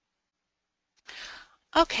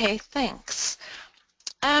 Okay, thanks.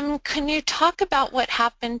 Can you talk about what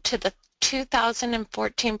happened to the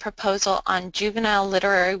 2014 proposal on juvenile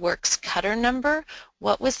literary works cutter number?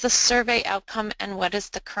 What was the survey outcome and what is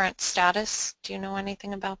the current status? Do you know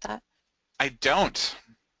anything about that? I don't.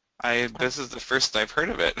 This is the first I've heard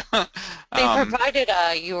of it. They provided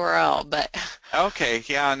a URL, but... Okay,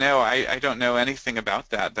 yeah, no, I don't know anything about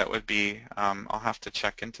that. That would be, I'll have to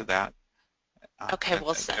check into that. Okay,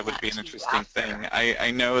 we'll send that would that be an to you interesting after. thing.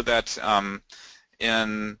 I know that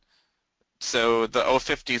so the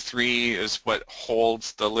 053 is what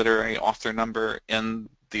holds the literary author number in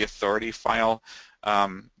the authority file.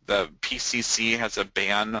 The PCC has a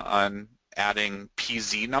ban on adding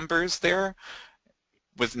PZ numbers there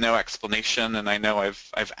with no explanation, and I know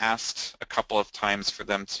I've asked a couple of times for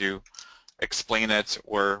them to explain it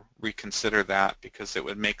or reconsider that, because it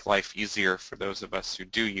would make life easier for those of us who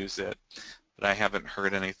do use it, but I haven't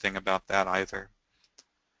heard anything about that either.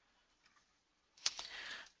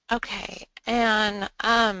 Okay, and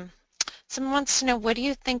someone wants to know, what do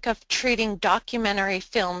you think of treating documentary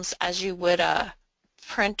films as you would a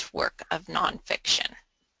print work of nonfiction?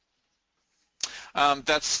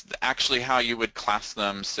 That's actually how you would class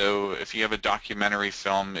them. So if you have a documentary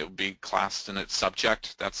film, it would be classed in its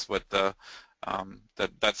subject. That's what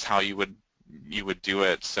that's how you would do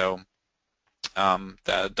it. So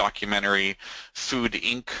the documentary Food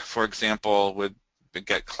Inc., for example, would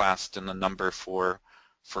get classed in the number for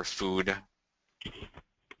food.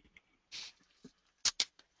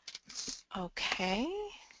 Okay.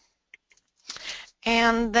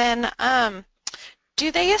 And then do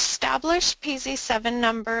they establish PZ7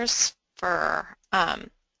 numbers for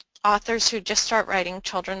authors who just start writing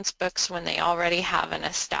children's books when they already have an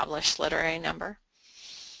established literary number?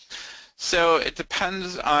 So it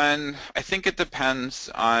depends on, I think it depends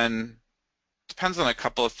on a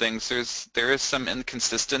couple of things. There is some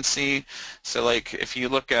inconsistency. So like if you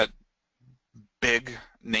look at big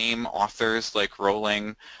name authors like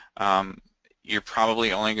Rowling, you're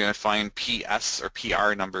probably only going to find PS or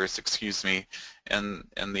PR numbers, excuse me, in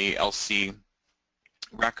the LC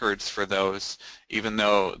records for those, even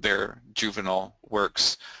though they're juvenile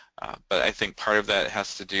works. But I think part of that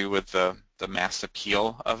has to do with the mass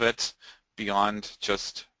appeal of it beyond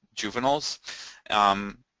just juveniles.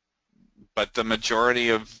 But the majority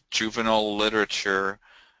of juvenile literature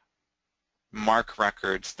MARC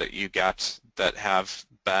records that you get that have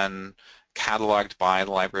been cataloged by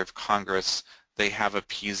the Library of Congress, they have a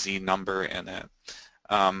PZ number in it.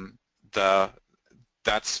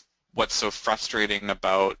 That's what's so frustrating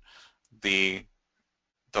about the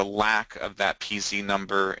lack of that PZ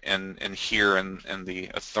number in here in the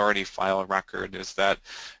authority file record, is that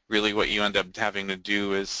really what you end up having to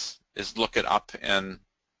do is look it up in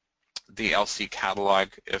the LC catalog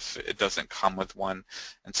if it doesn't come with one,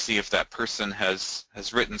 and see if that person has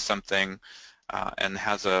written something and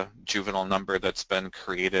has a juvenile number that's been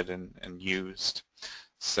created and used.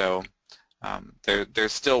 So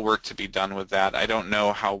there's still work to be done with that. I don't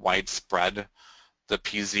know how widespread the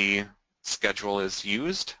PZ schedule is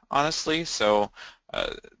used, honestly. So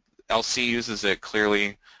LC uses it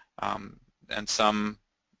clearly, and some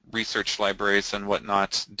research libraries and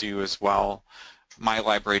whatnot do as well. My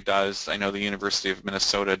library does. I know the University of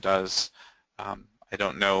Minnesota does. I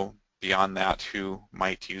don't know beyond that who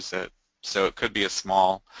might use it. So it could be a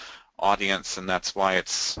small audience, and that's why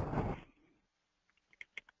it's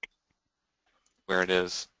where it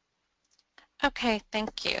is. Okay,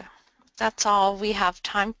 thank you. That's all we have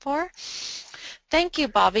time for. Thank you,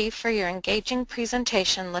 Bobby, for your engaging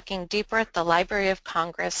presentation looking deeper at the Library of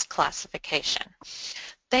Congress classification.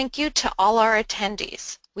 Thank you to all our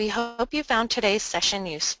attendees. We hope you found today's session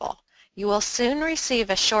useful. You will soon receive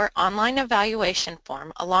a short online evaluation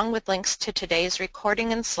form along with links to today's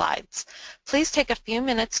recording and slides. Please take a few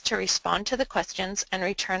minutes to respond to the questions and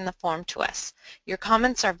return the form to us. Your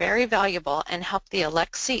comments are very valuable and help the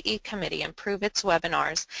LCC committee improve its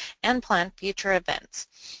webinars and plan future events.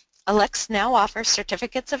 LX now offers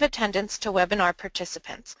certificates of attendance to webinar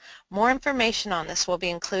participants. More information on this will be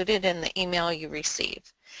included in the email you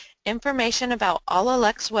receive. Information about all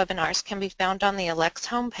LX webinars can be found on the LX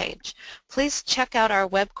homepage. Please check out our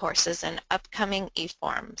web courses and upcoming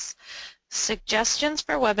e-forums. Suggestions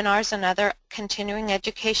for webinars and other continuing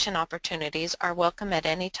education opportunities are welcome at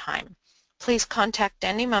any time. Please contact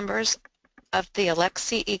any members of the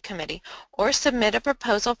LCC committee or submit a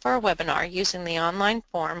proposal for a webinar using the online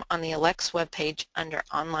form on the LX webpage under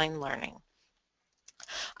Online Learning.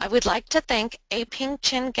 I would like to thank A-Ping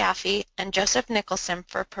Chin Gaffey and Joseph Nicholson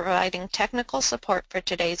for providing technical support for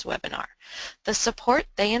today's webinar. The support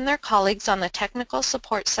they and their colleagues on the Technical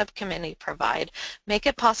Support Subcommittee provide make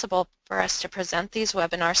it possible for us to present these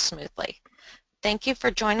webinars smoothly. Thank you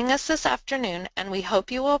for joining us this afternoon, and we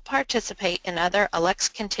hope you will participate in other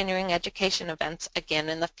LX continuing education events again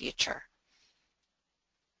in the future.